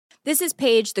This is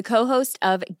Paige, the co-host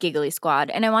of Giggly Squad,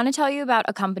 and I want to tell you about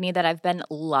a company that I've been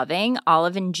loving,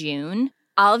 Olive & June.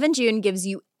 Olive & June gives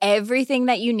you everything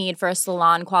that you need for a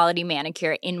salon-quality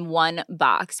manicure in one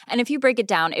box. And if you break it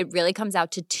down, it really comes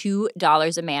out to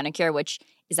 $2 a manicure, which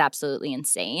is absolutely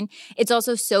insane. It's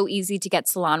also so easy to get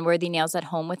salon-worthy nails at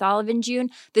home with Olive & June.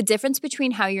 The difference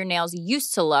between how your nails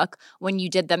used to look when you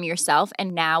did them yourself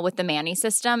and now with the Mani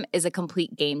system is a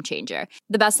complete game changer.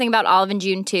 The best thing about Olive &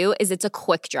 June, too, is it's a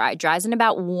quick dry. Dries in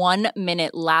about 1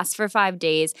 minute, lasts for 5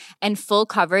 days, and full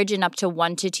coverage in up to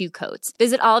 1 to 2 coats.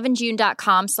 Visit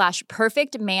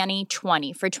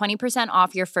oliveandjune.com/perfectmani20 for 20%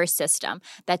 off your first system.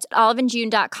 That's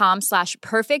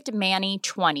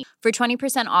oliveandjune.com/perfectmani20 for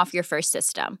 20% off your first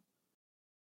system.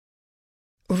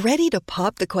 Ready to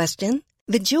pop the question?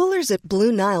 The jewelers at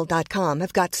BlueNile.com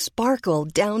have got sparkle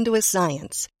down to a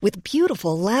science with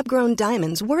beautiful lab-grown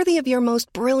diamonds worthy of your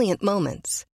most brilliant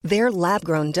moments. Their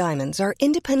lab-grown diamonds are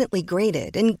independently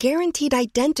graded and guaranteed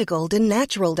identical to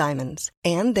natural diamonds,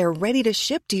 and they're ready to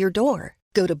ship to your door.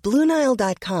 Go to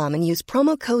BlueNile.com and use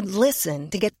promo code LISTEN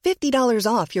to get $50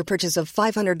 off your purchase of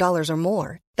 $500 or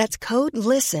more. That's code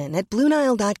LISTEN at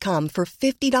BlueNile.com for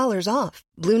 $50 off.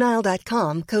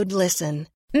 BlueNile.com, code LISTEN.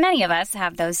 Many of us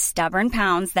have those stubborn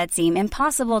pounds that seem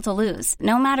impossible to lose,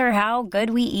 no matter how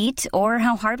good we eat or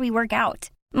how hard we work out.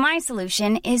 My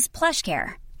solution is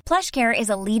PlushCare. PlushCare is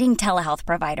a leading telehealth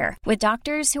provider with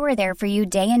doctors who are there for you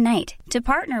day and night to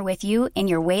partner with you in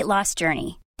your weight loss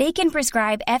journey. They can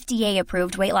prescribe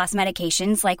FDA-approved weight loss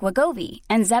medications like Wegovy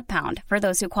and Zepbound for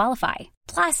those who qualify.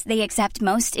 Plus, they accept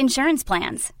most insurance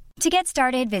plans. To get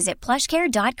started, visit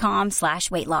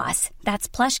plushcare.com/weightloss. That's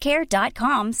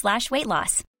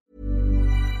plushcare.com/weightloss.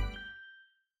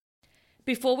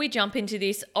 Before we jump into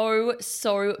this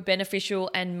so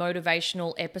beneficial and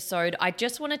motivational episode, I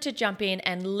just wanted to jump in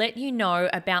and let you know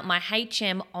about my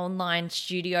HM online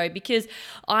studio because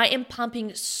I am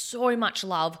pumping so much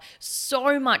love,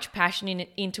 so much passion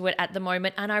into it at the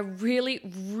moment, and I really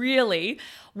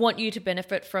want you to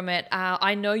benefit from it.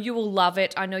 I know you will love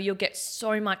it. I know you'll get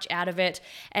so much out of it.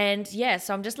 And yeah,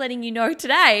 so I'm just letting you know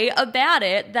today about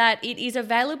it, that it is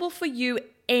available for you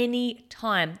any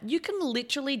time. You can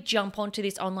literally jump onto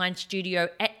this online studio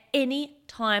at any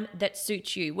time that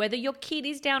suits you, whether your kid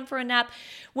is down for a nap,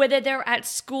 whether they're at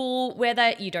school,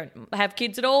 whether you don't have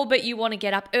kids at all, but you want to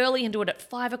get up early and do it at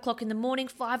 5 o'clock in the morning,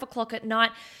 5 o'clock at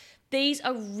night. These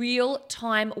are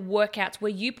real-time workouts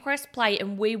where you press play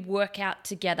and we work out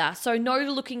together. So no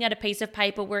looking at a piece of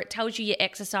paper where it tells you your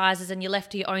exercises and you're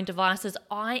left to your own devices.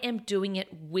 I am doing it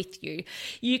with you.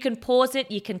 You can pause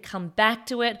it. You can come back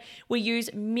to it. We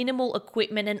use minimal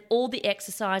equipment, and all the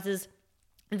exercises,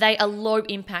 they are low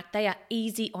impact. They are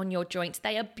easy on your joints.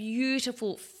 They are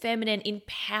beautiful, feminine,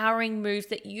 empowering moves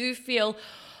that you feel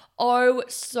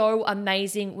so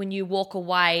amazing when you walk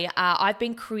away. I've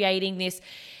been creating this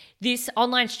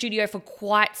online studio for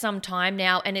quite some time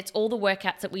now, and it's all the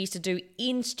workouts that we used to do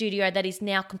in studio that is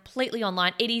now completely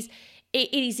online. It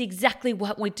is exactly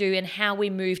what we do and how we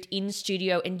moved in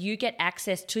studio, and you get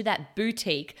access to that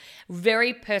boutique,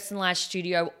 very personalized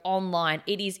studio online.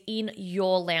 It is in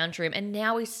your lounge room, and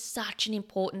now is such an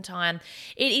important time.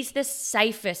 It is the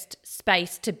safest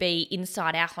space to be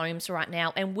inside our homes right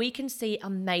now, and we can see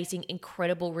amazing,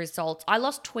 incredible results. I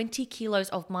lost 20 kilos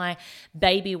of my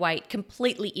baby weight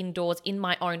completely indoors in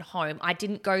my own home. I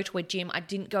didn't go to a gym. I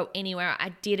didn't go anywhere.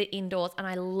 I did it indoors, and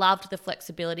I loved the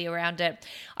flexibility around it.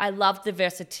 I loved the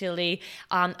versatility.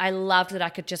 I loved that I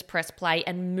could just press play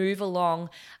and move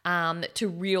along to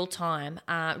real-time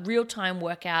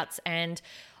workouts, and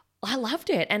I loved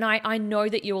it. And I know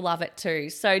that you'll love it too.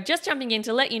 So just jumping in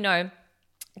to let you know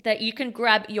that you can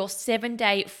grab your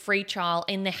 7-day free trial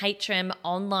in the HM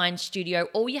online studio.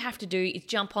 All you have to do is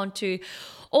jump onto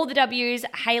all the W's,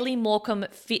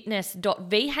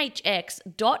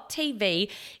 HayleyMorecamFitness.vhx.tv,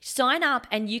 sign up,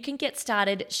 and you can get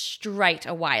started straight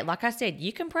away. Like I said,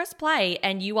 you can press play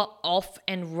and you are off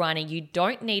and running. You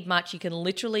don't need much. You can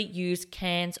literally use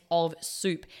cans of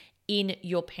soup in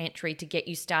your pantry to get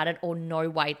you started, or no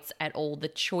weights at all. The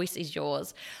choice is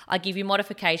yours. I give you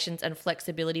modifications and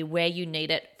flexibility where you need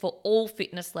it for all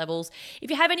fitness levels. If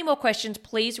you have any more questions,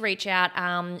 please reach out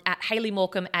at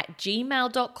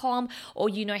HayleyMorecambe@gmail.com, or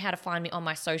you know how to find me on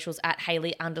my socials at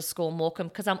Hayley_Morecambe,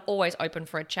 because I'm always open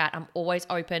for a chat. I'm always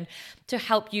open to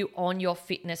help you on your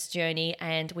fitness journey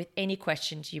and with any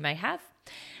questions you may have.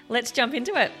 Let's jump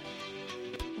into it.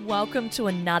 Welcome to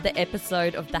another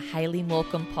episode of the Hayley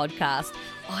Morecambe podcast.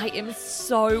 I am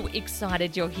so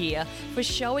excited you're here for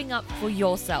showing up for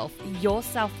yourself, your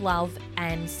self-love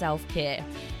and self-care.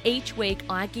 Each week,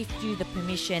 I gift you the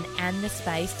permission and the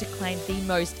space to claim the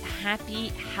most happy,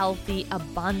 healthy,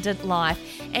 abundant life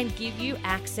and give you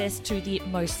access to the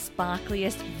most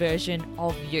sparkliest version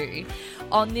of you.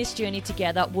 On this journey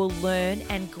together, we'll learn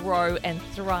and grow and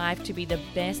thrive to be the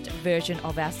best version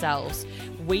of ourselves.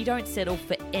 We don't settle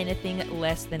for anything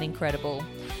less than incredible.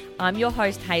 I'm your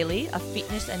host, Hayley, a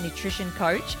fitness and nutrition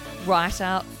coach,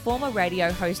 writer, former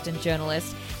radio host and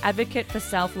journalist, advocate for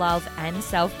self-love and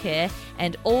self-care,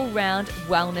 and all-round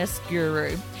wellness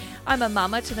guru. I'm a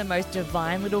mama to the most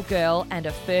divine little girl and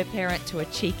a fur parent to a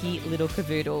cheeky little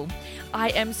cavoodle. I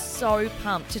am so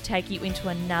pumped to take you into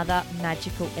another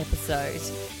magical episode.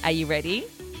 Are you ready?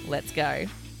 Let's go.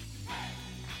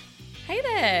 Hey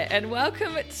there, and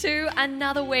welcome to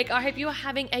another week. I hope you are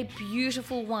having a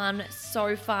beautiful one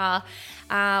so far.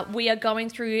 We are going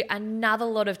through another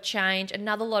lot of change,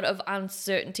 another lot of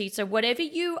uncertainty. So whatever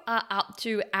you are up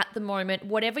to at the moment,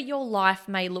 whatever your life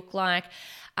may look like,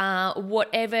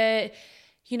 whatever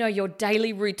your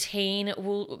daily routine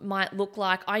might look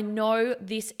like, I know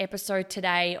this episode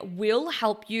today will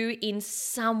help you in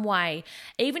some way.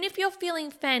 Even if you're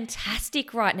feeling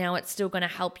fantastic right now, it's still going to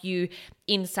help you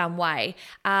in some way.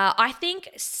 I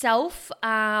think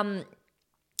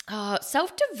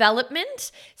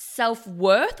self-development,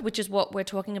 self-worth, which is what we're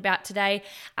talking about today,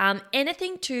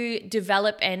 anything to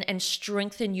develop and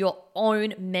strengthen your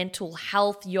own mental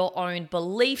health, your own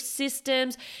belief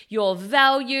systems, your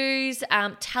values,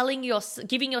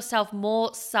 giving yourself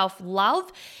more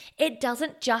self-love. It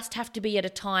doesn't just have to be at a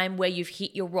time where you've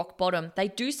hit your rock bottom. They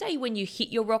do say when you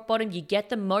hit your rock bottom, you get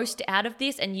the most out of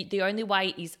this, and the only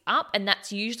way is up, and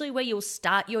that's usually where you'll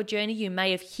start your journey. You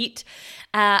may have hit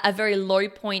a very low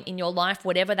point in your life,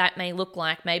 whatever that may look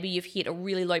like. Maybe you've hit a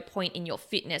really low point in your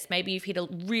fitness. Maybe you've hit a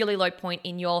really low point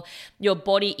in your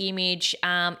body image,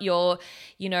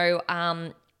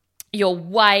 your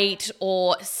weight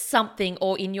or something,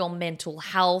 or in your mental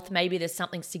health. Maybe there's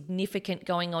something significant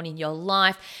going on in your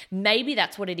life. Maybe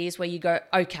that's what it is where you go,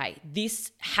 okay,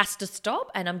 this has to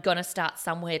stop and I'm going to start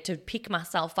somewhere to pick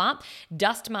myself up,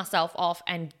 dust myself off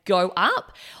and go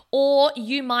up. Or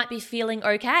you might be feeling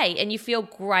okay and you feel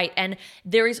great. And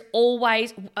there is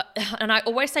always, and I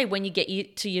always say when you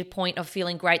get to your point of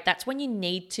feeling great, that's when you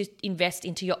need to invest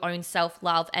into your own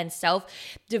self-love and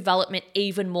self-development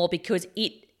even more, because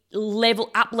it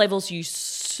levels you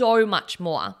so much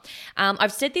more.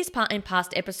 I've said this in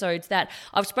past episodes that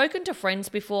I've spoken to friends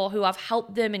before who I've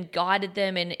helped them and guided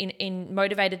them and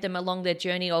motivated them along their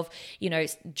journey of,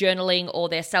 journaling or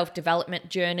their self-development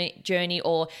journey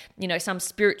or, some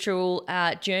spiritual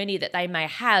journey that they may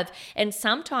have. And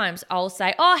sometimes I'll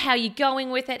say, oh, how are you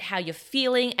going with it? How you're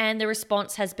feeling? And the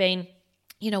response has been,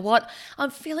 you know what? I'm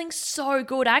feeling so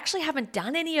good. I actually haven't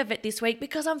done any of it this week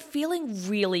because I'm feeling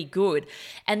really good.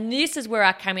 And this is where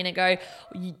I come in and go,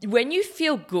 when you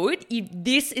feel good,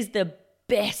 this is the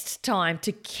best time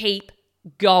to keep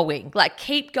going.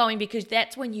 Keep going, because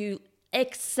that's when you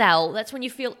excel. That's when you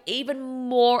feel even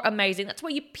more amazing. That's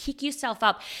where you pick yourself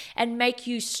up and make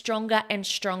you stronger and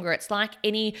stronger. It's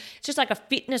just like a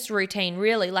fitness routine,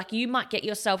 really. You might get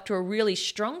yourself to a really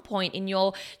strong point in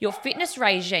your fitness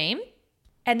regime.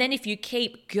 And then if you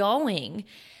keep going,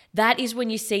 that is when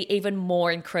you see even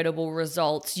more incredible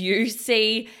results. You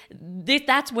see,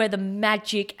 that's where the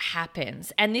magic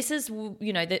happens. And this is,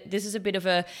 this is a bit of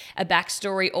a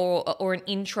backstory or an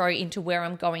intro into where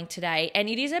I'm going today. And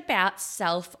it is about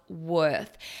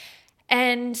self-worth.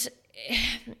 And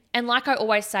like I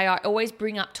always say, I always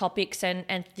bring up topics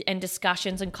and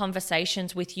discussions and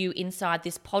conversations with you inside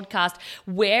this podcast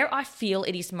where I feel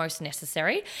it is most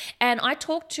necessary. And I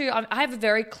have a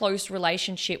very close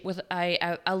relationship with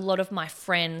a lot of my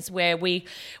friends where we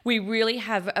really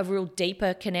have a real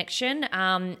deeper connection.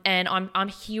 And I'm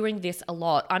hearing this a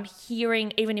lot. I'm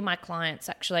hearing, even in my clients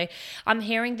actually, I'm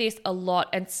hearing this a lot.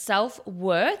 And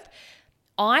self-worth,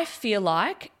 I feel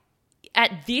like,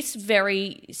 at this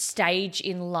very stage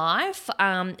in life,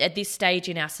 at this stage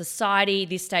in our society,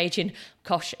 this stage in,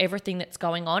 everything that's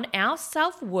going on, our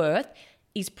self-worth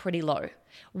is pretty low.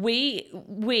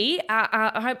 We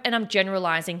are, and I'm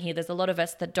generalizing here, there's a lot of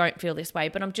us that don't feel this way,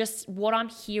 but what I'm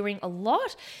hearing a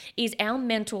lot is our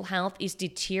mental health is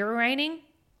deteriorating.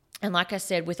 And like I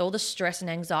said, with all the stress and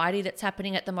anxiety that's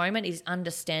happening at the moment, is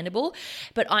understandable.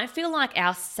 But I feel like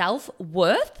our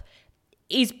self-worth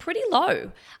is pretty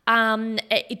low,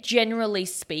 generally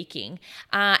speaking.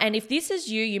 And if this is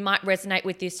you, you might resonate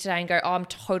with this today and go, oh, I'm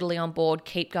totally on board.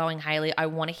 Keep going, Hayley. I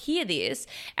want to hear this.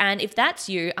 And if that's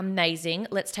you, amazing.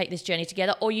 Let's take this journey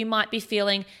together. Or you might be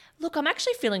feeling, look, I'm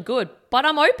actually feeling good, but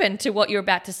I'm open to what you're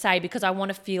about to say because I want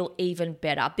to feel even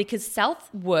better. Because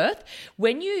self-worth,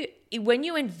 when you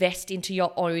invest into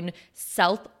your own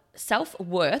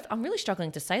self-worth, I'm really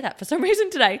struggling to say that for some reason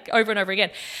today, over and over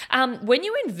again. When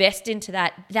you invest into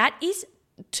that, that is,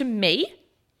 to me,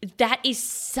 that is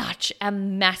such a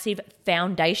massive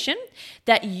foundation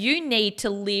that you need to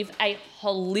live a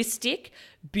holistic,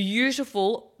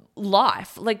 beautiful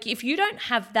life. Like if you don't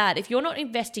have that, if you're not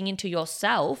investing into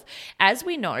yourself, as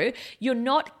we know, you're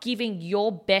not giving your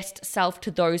best self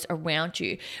to those around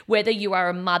you, whether you are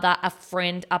a mother, a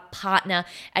friend, a partner,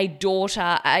 a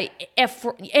daughter,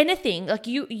 anything. Like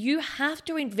you have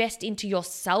to invest into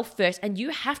yourself first, and you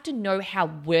have to know how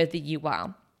worthy you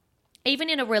are.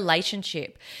 Even in a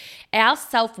relationship, our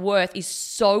self-worth is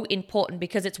so important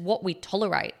because it's what we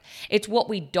tolerate. It's what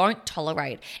we don't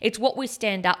tolerate. It's what we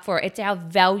stand up for. It's our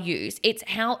values. It's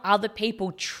how other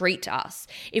people treat us.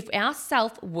 If our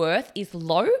self-worth is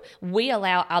low, we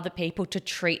allow other people to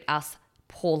treat us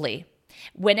poorly.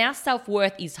 When our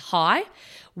self-worth is high,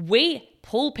 we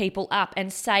pull people up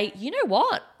and say, you know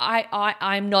what,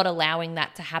 I'm not allowing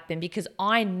that to happen because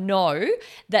I know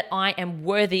that I am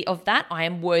worthy of that. I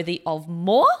am worthy of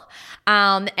more.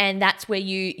 And that's where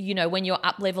you know, when you're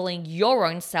up-leveling your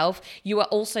own self, you are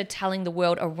also telling the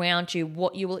world around you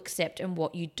what you will accept and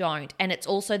what you don't. And it's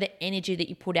also the energy that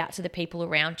you put out to the people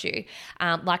around you.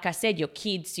 Like I said, your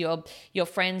kids, your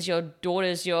friends, your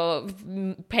daughters, your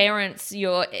parents,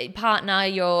 your partner,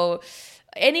 your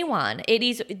anyone. It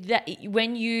is that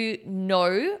when you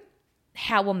know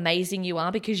how amazing you are,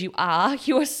 because you are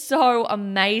so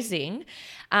amazing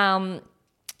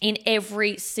in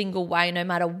every single way, no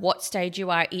matter what stage you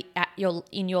are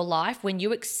in your life. When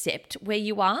you accept where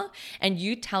you are and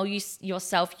you tell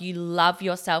yourself you love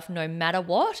yourself no matter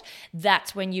what,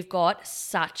 that's when you've got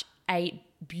such a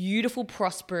beautiful,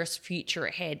 prosperous future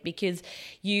ahead, because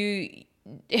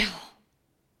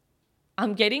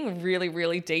I'm getting really,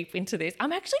 really deep into this.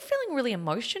 I'm actually feeling really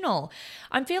emotional.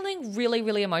 I'm feeling really,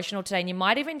 really emotional today. And you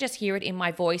might even just hear it in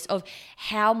my voice of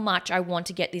how much I want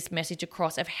to get this message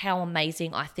across of how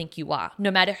amazing I think you are. No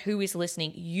matter who is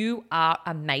listening, you are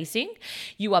amazing.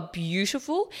 You are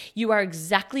beautiful. You are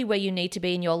exactly where you need to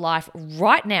be in your life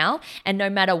right now. And no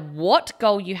matter what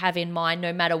goal you have in mind,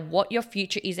 no matter what your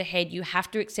future is ahead, you have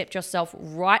to accept yourself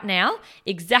right now,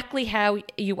 exactly how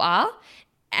you are.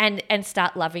 And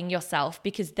start loving yourself,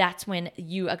 because that's when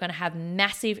you are going to have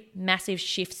massive, massive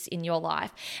shifts in your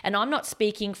life. And I'm not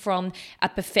speaking from a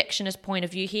perfectionist point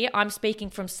of view here. I'm speaking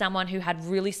from someone who had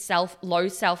really low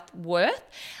self-worth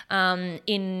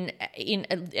in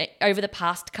over the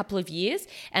past couple of years.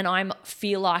 And I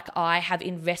feel like I have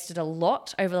invested a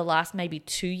lot over the last maybe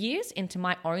 2 years into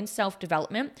my own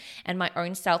self-development and my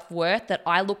own self-worth, that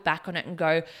I look back on it and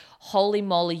go, holy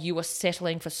moly, you are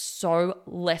settling for so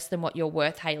less than what you're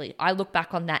worth, Hayley. I look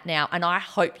back on that now, and I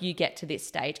hope you get to this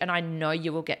stage, and I know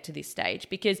you will get to this stage,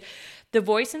 because the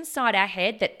voice inside our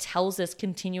head that tells us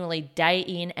continually day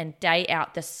in and day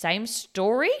out the same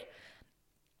story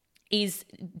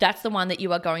that's the one that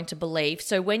you are going to believe.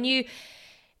 So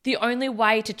the only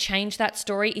way to change that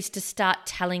story is to start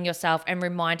telling yourself and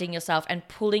reminding yourself and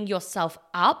pulling yourself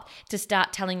up to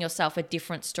start telling yourself a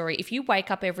different story. If you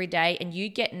wake up every day and you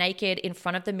get naked in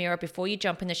front of the mirror before you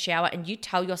jump in the shower and you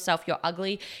tell yourself you're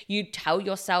ugly, you tell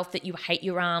yourself that you hate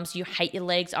your arms, you hate your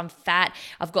legs, I'm fat,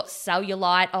 I've got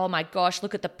cellulite, oh my gosh,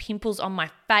 look at the pimples on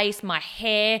my face, my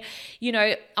hair,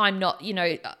 I'm not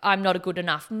a good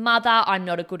enough mother, I'm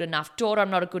not a good enough daughter,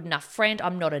 I'm not a good enough friend,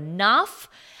 I'm not enough.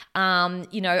 I'm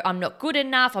not good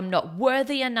enough, I'm not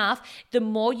worthy enough. The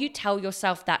more you tell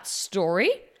yourself that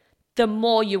story, the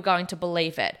more you're going to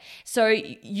believe it. So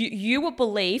you will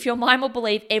believe, your mind will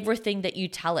believe everything that you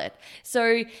tell it.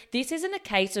 So this isn't a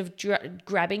case of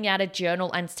grabbing out a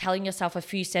journal and telling yourself a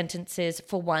few sentences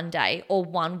for one day or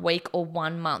 1 week or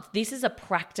 1 month. This is a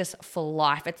practice for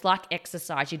life. It's like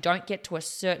exercise. You don't get to a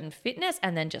certain fitness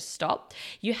and then just stop.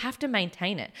 You have to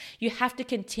maintain it. You have to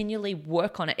continually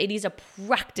work on it. It is a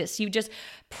practice. You just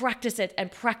practice it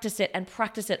and practice it and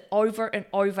practice it over and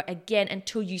over again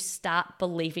until you start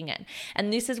believing it.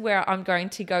 And this is where I'm going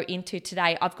to go into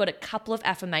today. I've got a couple of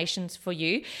affirmations for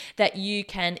you that you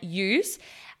can use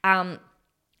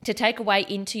to take away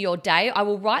into your day. I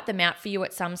will write them out for you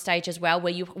at some stage as well,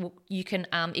 where you can,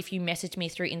 if you message me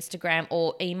through Instagram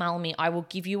or email me, I will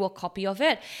give you a copy of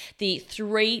it. The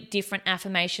 3 different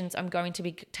affirmations I'm going to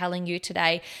be telling you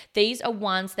today, these are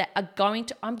ones that are going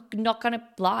to, I'm not going to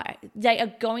lie, they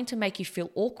are going to make you feel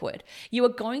awkward. You are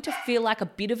going to feel like a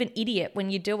bit of an idiot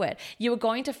when you do it. You are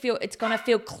going to feel, it's going to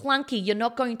feel clunky. You're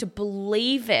not going to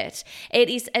believe it. It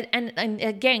is, and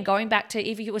again, going back to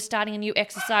if you were starting a new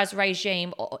exercise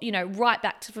regime, or right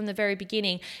back to from the very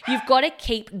beginning, you've got to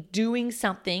keep doing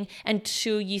something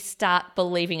until you start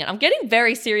believing it. I'm getting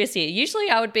very serious here. Usually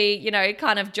I would be,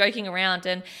 kind of joking around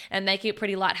and making it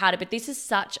pretty lighthearted, but this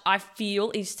is I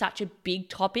feel is such a big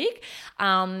topic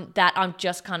that I'm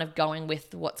just kind of going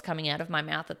with what's coming out of my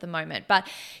mouth at the moment. But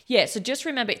yeah, so just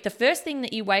remember, the first thing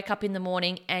that you wake up in the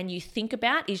morning and you think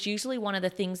about is usually one of the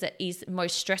things that is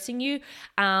most stressing you.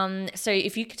 So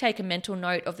if you could take a mental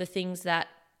note of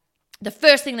the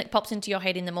first thing that pops into your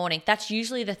head in the morning, that's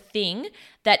usually the thing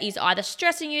that is either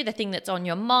stressing you, the thing that's on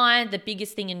your mind, the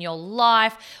biggest thing in your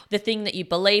life, the thing that you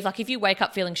believe. Like if you wake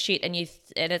up feeling shit and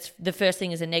it's the first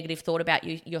thing is a negative thought about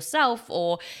yourself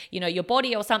or, your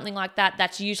body or something like that,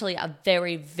 that's usually a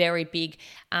very, very big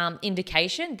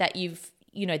indication that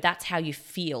that's how you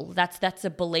feel. That's a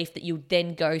belief that you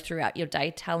then go throughout your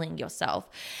day telling yourself.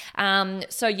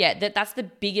 So yeah, that's the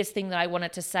biggest thing that I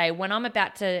wanted to say. When I'm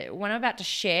about to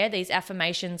share these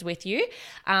affirmations with you,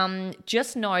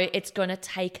 just know it's going to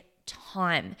take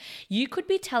time. You could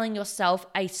be telling yourself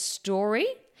a story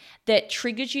that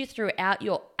triggers you throughout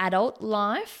your adult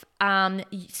life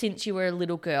since you were a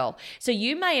little girl. So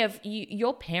you may have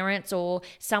your parents or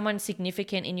someone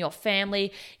significant in your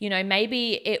family,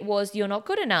 maybe it was you're not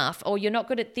good enough or you're not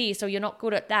good at this or you're not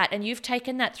good at that. And you've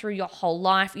taken that through your whole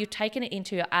life. You've taken it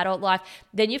into your adult life.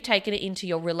 Then you've taken it into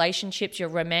your relationships, your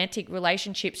romantic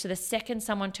relationships. So the second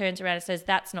someone turns around and says,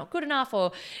 that's not good enough,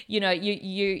 or,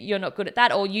 you're not good at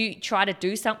that, or you try to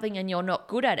do something and you're not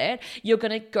good at it, you're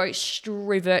going to go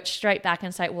revert straight back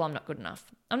and say, well, I'm not good enough.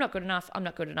 I'm not good enough. I'm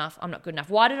not good enough. I'm not good enough.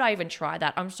 Why did I even try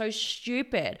that? I'm so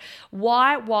stupid.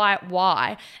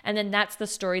 Why? And then that's the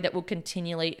story that will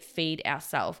continually feed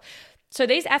ourselves. So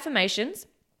these affirmations,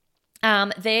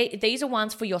 these are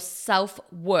ones for your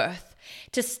self-worth,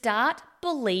 to start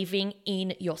believing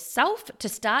in yourself, to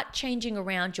start changing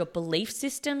around your belief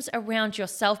systems around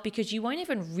yourself, because you won't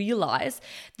even realize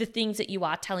the things that you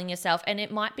are telling yourself. And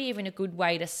it might be even a good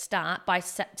way to start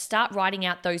writing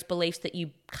out those beliefs that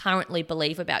you currently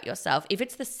believe about yourself. If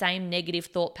it's the same negative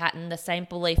thought pattern, the same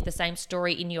belief, the same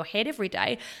story in your head every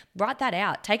day, write that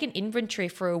out. Take an inventory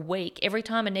for a week. Every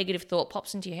time a negative thought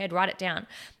pops into your head, write it down.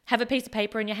 Have a piece of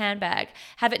paper in your handbag.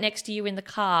 Have it next to you in the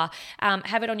car.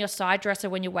 Have it on your side dresser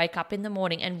when you wake up in the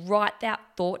morning, and write that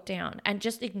thought down and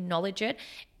just acknowledge it.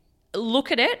 Look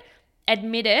at it,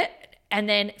 admit it, and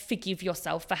then forgive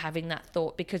yourself for having that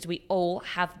thought, because we all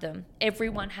have them.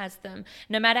 Everyone has them.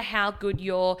 No matter how good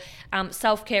your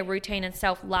self-care routine and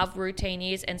self-love routine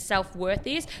is and self-worth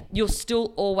is, you'll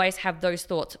still always have those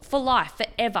thoughts for life,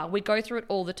 forever. We go through it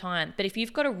all the time. But if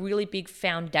you've got a really big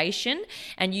foundation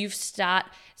and you've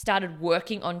started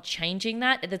working on changing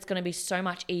that, it's going to be so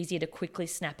much easier to quickly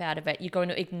snap out of it. You're going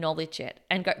to acknowledge it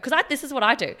and go, because this is what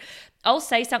I do. I'll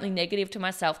say something negative to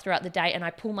myself throughout the day and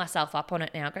I pull myself up on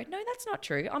it now. I go, no, that's not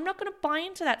true. I'm not going to buy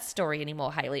into that story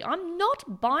anymore, Hayley. I'm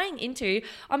not buying into,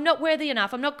 I'm not worthy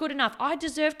enough. I'm not good enough. I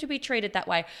deserve to be treated that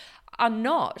way. I'm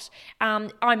not.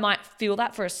 I might feel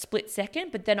that for a split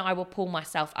second, but then I will pull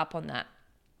myself up on that.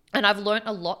 And I've learned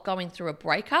a lot going through a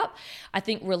breakup. I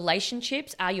think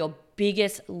relationships are your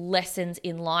biggest lessons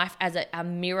in life as a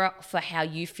mirror for how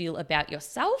you feel about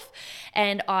yourself.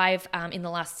 And I've, in the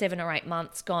last 7 or 8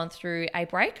 months, gone through a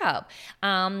breakup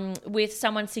with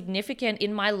someone significant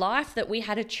in my life that we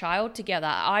had a child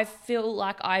together. I feel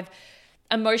like I've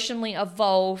emotionally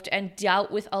evolved and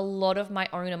dealt with a lot of my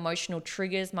own emotional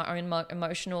triggers, my own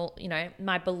emotional,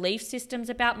 my belief systems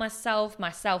about myself,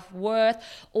 my self-worth,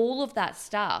 all of that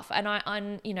stuff. And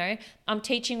I'm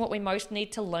teaching what we most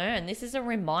need to learn. This is a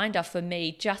reminder for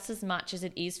me just as much as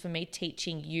it is for me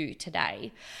teaching you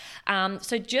today.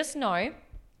 So just know,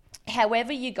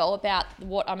 however you go about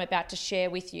what I'm about to share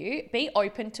with you, be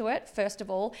open to it, first of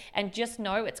all, and just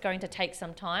know it's going to take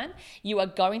some time. You are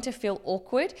going to feel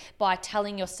awkward by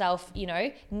telling yourself,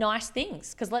 nice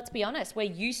things. Because let's be honest,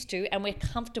 we're used to and we're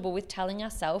comfortable with telling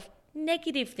ourselves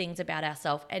negative things about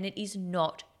ourselves, and it is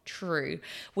not true.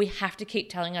 We have to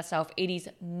keep telling ourselves it is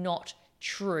not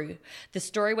true. The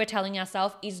story we're telling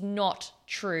ourselves is not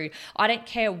true. I don't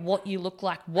care what you look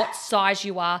like, what size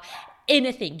you are,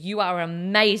 anything. You are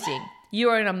amazing. You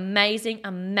are an amazing,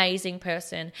 amazing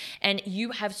person, and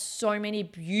you have so many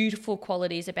beautiful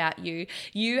qualities about you.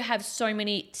 You have so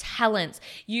many talents.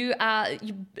 You are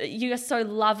so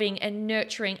loving and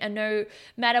nurturing, and no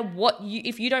matter what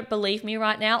if you don't believe me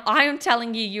right now, I am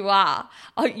telling you, you are.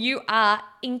 Oh, you are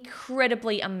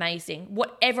incredibly amazing.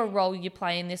 Whatever role you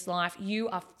play in this life, you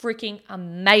are freaking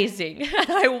amazing.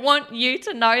 And I want you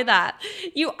to know that.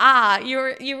 You are.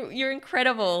 You're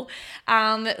incredible.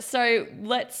 So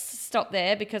let's stop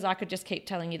there because I could just keep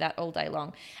telling you that all day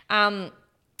long.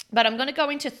 But I'm going to go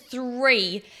into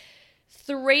three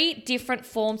different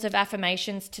forms of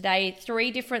affirmations today,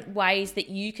 3 different ways that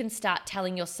you can start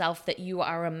telling yourself that you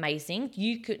are amazing.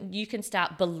 You can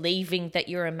start believing that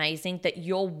you're amazing, that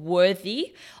you're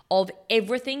worthy of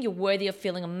everything. You're worthy of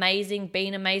feeling amazing,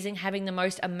 being amazing, having the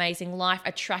most amazing life,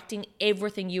 attracting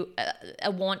everything you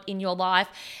want in your life,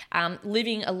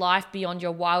 living a life beyond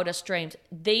your wildest dreams.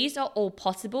 These are all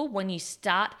possible when you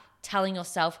start telling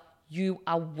yourself you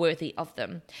are worthy of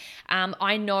them.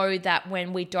 I know that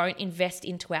when we don't invest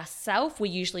into ourselves, we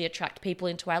usually attract people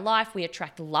into our life. We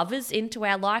attract lovers into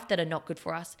our life that are not good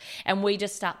for us. And we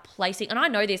just start placing, and I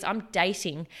know this, I'm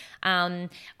dating. I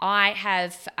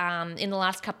have, in the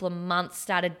last couple of months,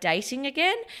 started dating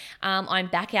again. I'm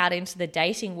back out into the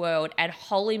dating world, and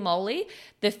holy moly,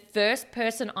 the first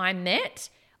person I met,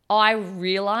 I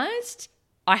realized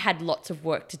I had lots of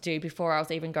work to do before I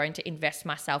was even going to invest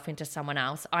myself into someone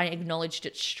else. I acknowledged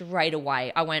it straight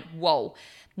away. I went, whoa.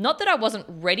 Not that I wasn't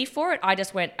ready for it. I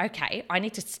just went, okay, I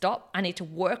need to stop. I need to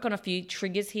work on a few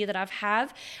triggers here that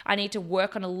I need to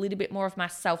work on a little bit more of my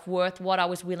self-worth, what I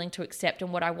was willing to accept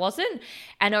and what I wasn't.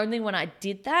 And only when I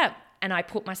did that and I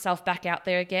put myself back out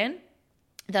there again,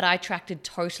 that I attracted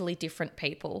totally different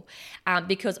people,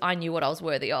 because I knew what I was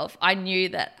worthy of. I knew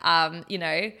that,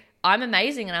 I'm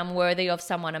amazing and I'm worthy of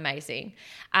someone amazing.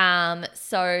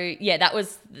 So yeah,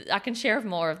 I can share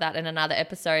more of that in another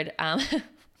episode.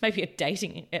 Maybe a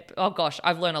dating. Oh gosh,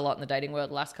 I've learned a lot in the dating world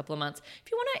the last couple of months.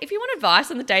 If you want advice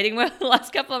in the dating world the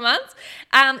last couple of months,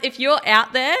 if you're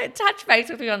out there, touch base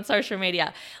with me on social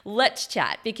media. Let's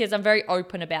chat because I'm very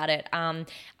open about it.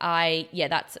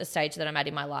 That's a stage that I'm at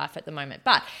in my life at the moment.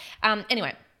 But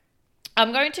anyway.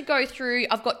 I'm going to go through,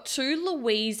 I've got 2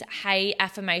 Louise Hay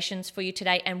affirmations for you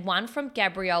today and 1 from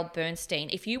Gabrielle Bernstein.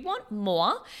 If you want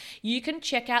more, you can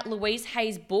check out Louise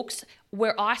Hay's books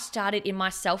where I started in my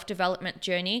self-development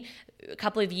journey a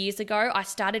couple of years ago. I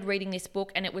started reading this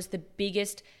book and it was the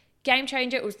biggest game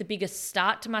changer. It was the biggest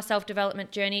start to my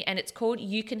self-development journey, and it's called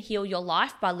You Can Heal Your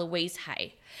Life by Louise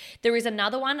Hay. There is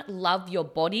another one, Love Your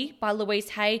Body by Louise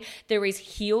Hay. There is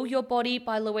Heal Your Body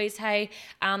by Louise Hay.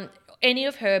 Any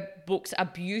of her books are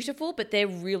beautiful, but they're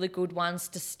really good ones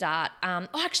to start.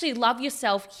 Actually, Love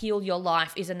Yourself, Heal Your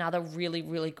Life is another really,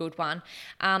 really good one.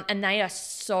 And they are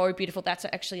so beautiful. That's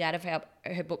actually out of her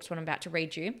books, what I'm about to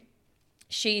read you.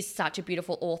 She's such a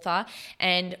beautiful author,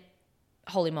 and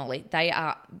holy moly, they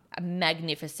are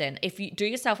magnificent. If you do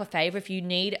yourself a favor, if you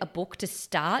need a book to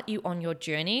start you on your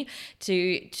journey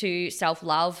to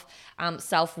self-love,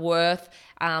 self-worth,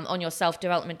 on your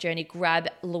self-development journey, grab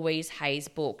Louise Hay's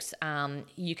books.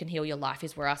 You Can Heal Your Life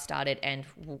is where I started, and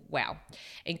wow,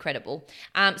 incredible.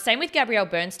 Same with Gabrielle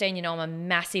Bernstein. I'm a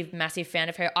massive, massive fan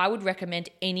of her. I would recommend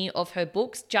any of her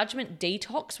books. Judgment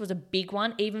Detox was a big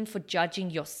one, even for judging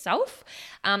yourself.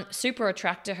 Super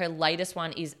Attractor, her latest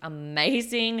one, is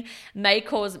amazing. May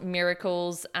Cause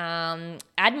Miracles.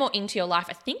 Add More Into Your Life,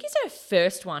 I think is her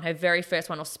first one, her very first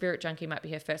one, or Spirit Junkie might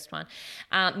be her first one.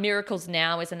 Miracles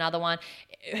Now is another one.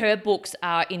 Her books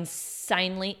are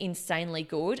insanely, insanely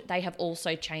good. They have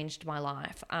also changed my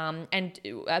life. And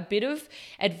a bit of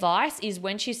advice is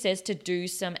when she says to do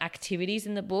some activities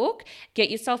in the book,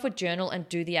 get yourself a journal and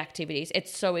do the activities.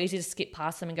 It's so easy to skip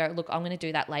past them and go, look, I'm going to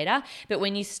do that later. But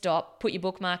when you stop, put your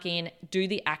bookmark in, do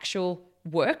the actual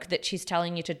work that she's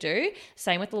telling you to do.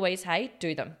 Same with Louise Hay,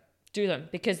 do them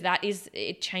because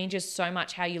it changes so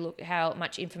much how you look, how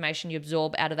much information you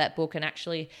absorb out of that book, and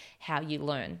actually how you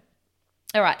learn.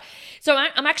 All right, so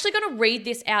I'm actually going to read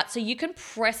this out so you can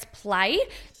press play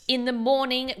in the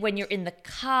morning when you're in the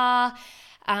car.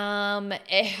 I'm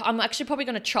actually probably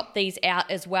going to chop these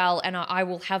out as well, and I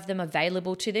will have them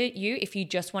available to you if you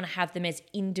just want to have them as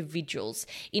individual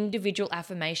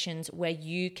affirmations where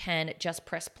you can just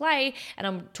press play, and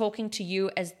I'm talking to you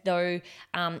as though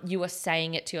you are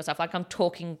saying it to yourself, like I'm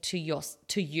talking to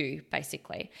you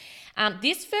basically.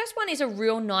 This first one is a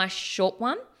real nice short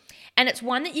one. And it's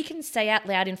one that you can say out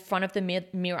loud in front of the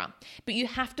mirror, but you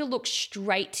have to look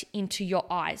straight into your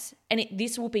eyes. And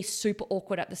this will be super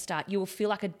awkward at the start. You will feel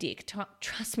like a dick.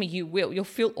 Trust me, you will. You'll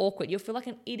feel awkward. You'll feel like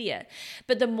an idiot.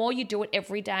 But the more you do it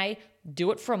every day,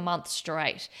 do it for a month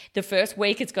straight. The first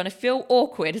week, it's going to feel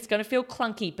awkward. It's going to feel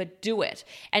clunky, but do it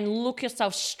and look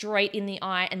yourself straight in the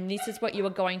eye. And this is what you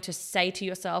are going to say to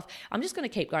yourself. I'm just going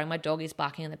to keep going. My dog is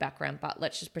barking in the background, but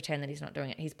let's just pretend that he's not doing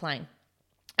it. He's playing.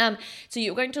 So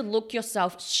you're going to look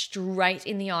yourself straight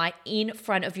in the eye in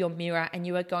front of your mirror, and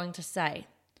you are going to say,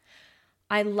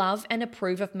 I love and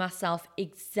approve of myself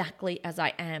exactly as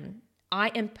I am. I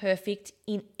am perfect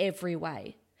in every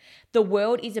way. The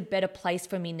world is a better place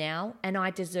for me now, and I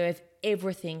deserve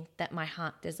everything that my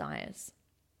heart desires.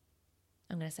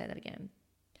 I'm going to say that again.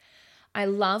 I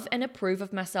love and approve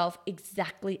of myself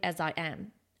exactly as I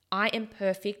am. I am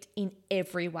perfect in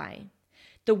every way.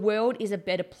 The world is a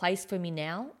better place for me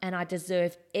now, and I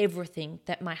deserve everything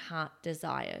that my heart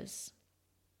desires.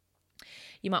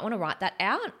 You might want to write that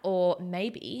out, or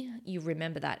maybe you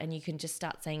remember that and you can just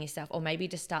start saying yourself, or maybe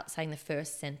just start saying the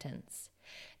first sentence.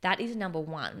 That is number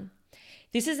one.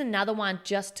 This is another one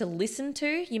just to listen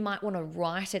to. You might want to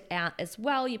write it out as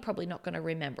well. You're probably not going to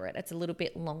remember it. It's a little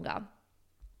bit longer.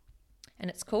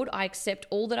 And it's called I Accept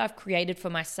All That I've Created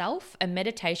for Myself, a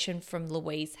meditation from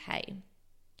Louise Hay.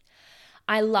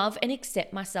 I love and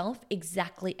accept myself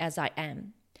exactly as I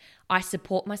am. I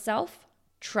support myself,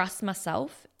 trust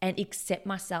myself, and accept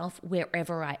myself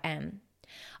wherever I am.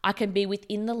 I can be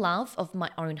within the love of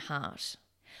my own heart.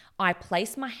 I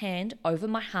place my hand over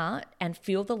my heart and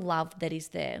feel the love that is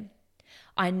there.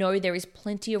 I know there is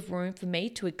plenty of room for me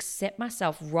to accept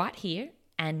myself right here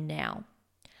and now.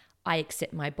 I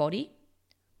accept my body,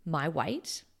 my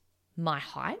weight, my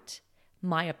height,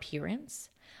 my appearance,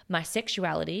 my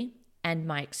sexuality, and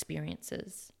my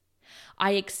experiences.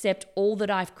 I accept all that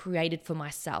I've created for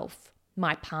myself,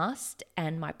 my past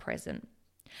and my present.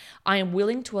 I am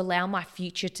willing to allow my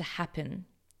future to happen.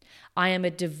 I am a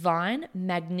divine,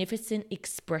 magnificent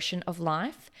expression of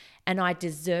life, and I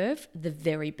deserve the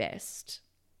very best.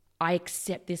 I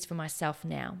accept this for myself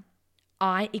now.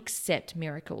 I accept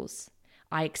miracles.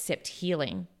 I accept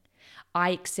healing.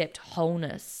 I accept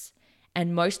wholeness.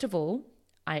 And most of all,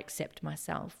 I accept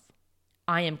myself.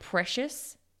 I am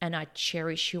precious and I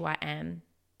cherish who I am.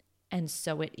 And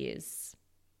so it is.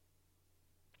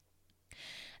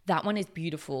 That one is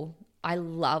beautiful. I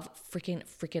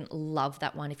freaking love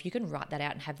that one. If you can write that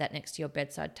out and have that next to your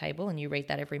bedside table and you read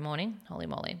that every morning, holy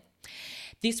moly.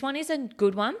 This one is a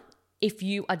good one if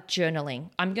you are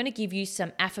journaling. I'm going to give you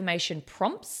some affirmation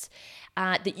prompts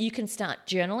that you can start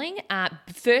journaling.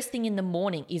 First thing in the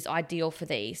morning is ideal for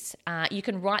these. You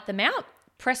can write them out.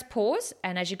 Press pause,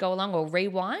 and as you go along or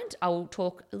rewind, I will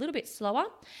talk a little bit slower,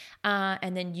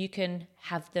 and then you can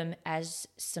have them as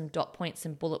some dot points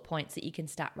and bullet points that you can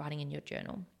start writing in your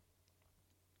journal.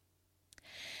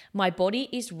 My body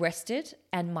is rested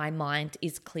and my mind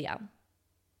is clear.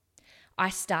 I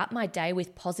start my day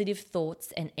with positive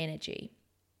thoughts and energy.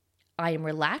 I am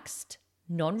relaxed,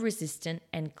 non-resistant,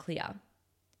 and clear.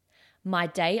 My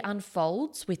day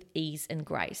unfolds with ease and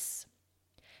grace.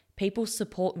 People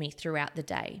support me throughout the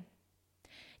day.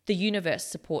 The universe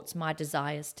supports my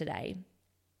desires today.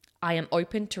 I am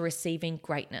open to receiving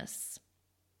greatness.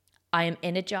 I am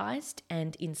energized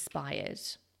and inspired.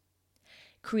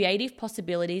 Creative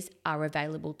possibilities are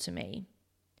available to me.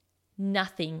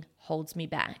 Nothing holds me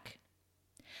back.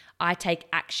 I take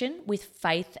action with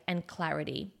faith and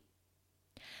clarity.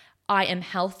 I am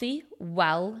healthy,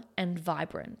 well, and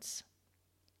vibrant.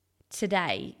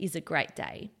 Today is a great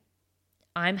day.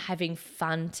 I'm having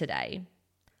fun today.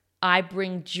 I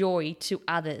bring joy to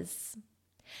others.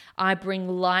 I bring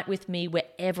light with me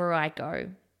wherever I go.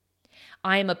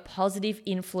 I am a positive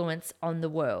influence on the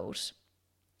world.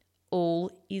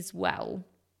 All is well.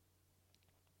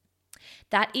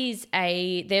 That is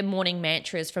their morning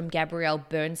mantras from Gabrielle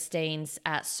Bernstein's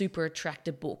Super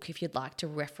Attractor book, if you'd like to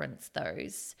reference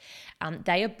those.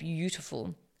 They are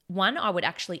beautiful. One I would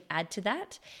actually add to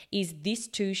that is This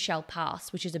Too Shall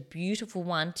Pass, which is a beautiful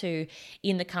one too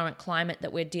in the current climate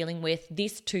that we're dealing with.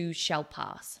 This too shall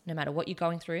pass. No matter what you're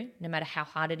going through, no matter how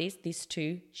hard it is, this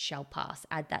too shall pass.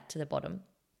 Add that to the bottom.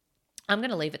 I'm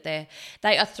going to leave it there.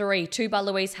 They are three, two by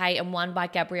Louise Hay and one by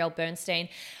Gabrielle Bernstein.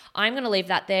 I'm going to leave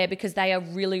that there because they are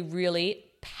really, really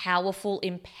powerful,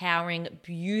 empowering,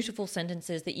 beautiful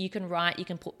sentences that you can write. You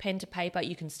can put pen to paper.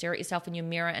 You can stare at yourself in your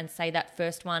mirror and say that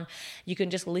first one. You can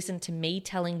just listen to me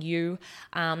telling you.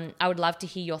 I would love to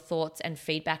hear your thoughts and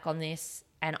feedback on this.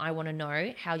 And I want to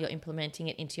know how you're implementing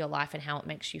it into your life and how it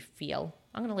makes you feel.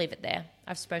 I'm going to leave it there.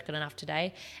 I've spoken enough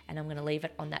today, and I'm going to leave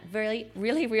it on that really,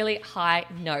 really, really high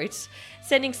note.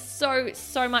 Sending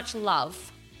so much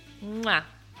love. Mwah.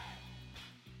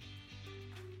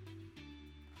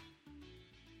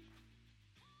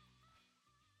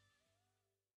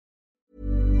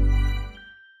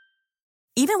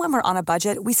 Even when we're on a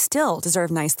budget, we still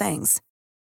deserve nice things.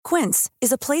 Quince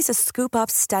is a place to scoop up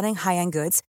stunning high-end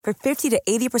goods for 50 to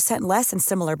 80% less than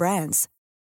similar brands.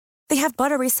 They have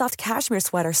buttery soft cashmere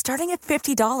sweaters starting at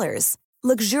 $50,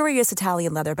 luxurious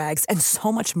Italian leather bags, and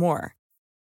so much more.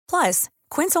 Plus,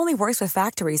 Quince only works with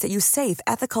factories that use safe,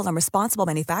 ethical, and responsible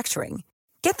manufacturing.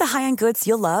 Get the high-end goods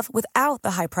you'll love without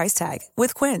the high price tag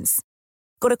with Quince.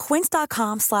 Go to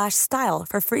quince.com/style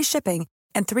for free shipping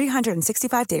and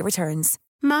 365-day returns.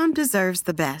 Mom deserves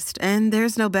the best, and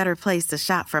there's no better place to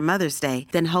shop for Mother's Day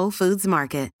than Whole Foods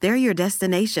Market. They're your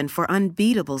destination for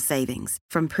unbeatable savings,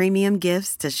 from premium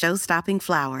gifts to show-stopping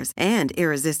flowers and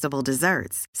irresistible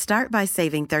desserts. Start by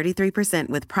saving 33%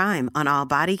 with Prime on all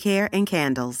body care and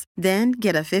candles. Then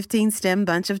get a 15-stem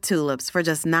bunch of tulips for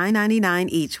just $9.99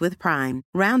 each with Prime.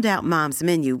 Round out Mom's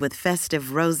menu with festive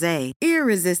rosé,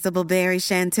 irresistible berry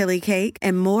chantilly cake,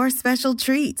 and more special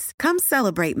treats. Come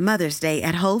celebrate Mother's Day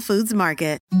at Whole Foods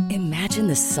Market. Imagine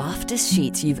the softest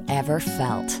sheets you've ever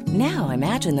felt. Now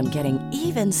imagine them getting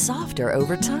even softer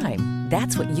over time.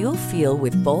 That's what you'll feel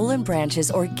with Boll & Branch's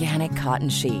organic cotton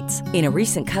sheets. In a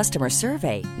recent customer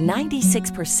survey,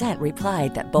 96%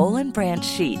 replied that Boll & Branch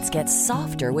sheets get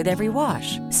softer with every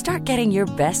wash. Start getting your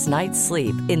best night's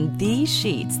sleep in these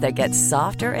sheets that get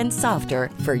softer and softer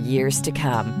for years to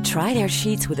come. Try their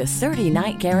sheets with a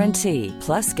 30-night guarantee.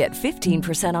 Plus, get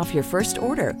 15% off your first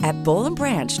order at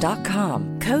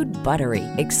bollandbranch.com. Code BUTTERY.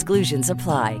 Exclusions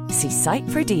apply. See site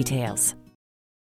for details.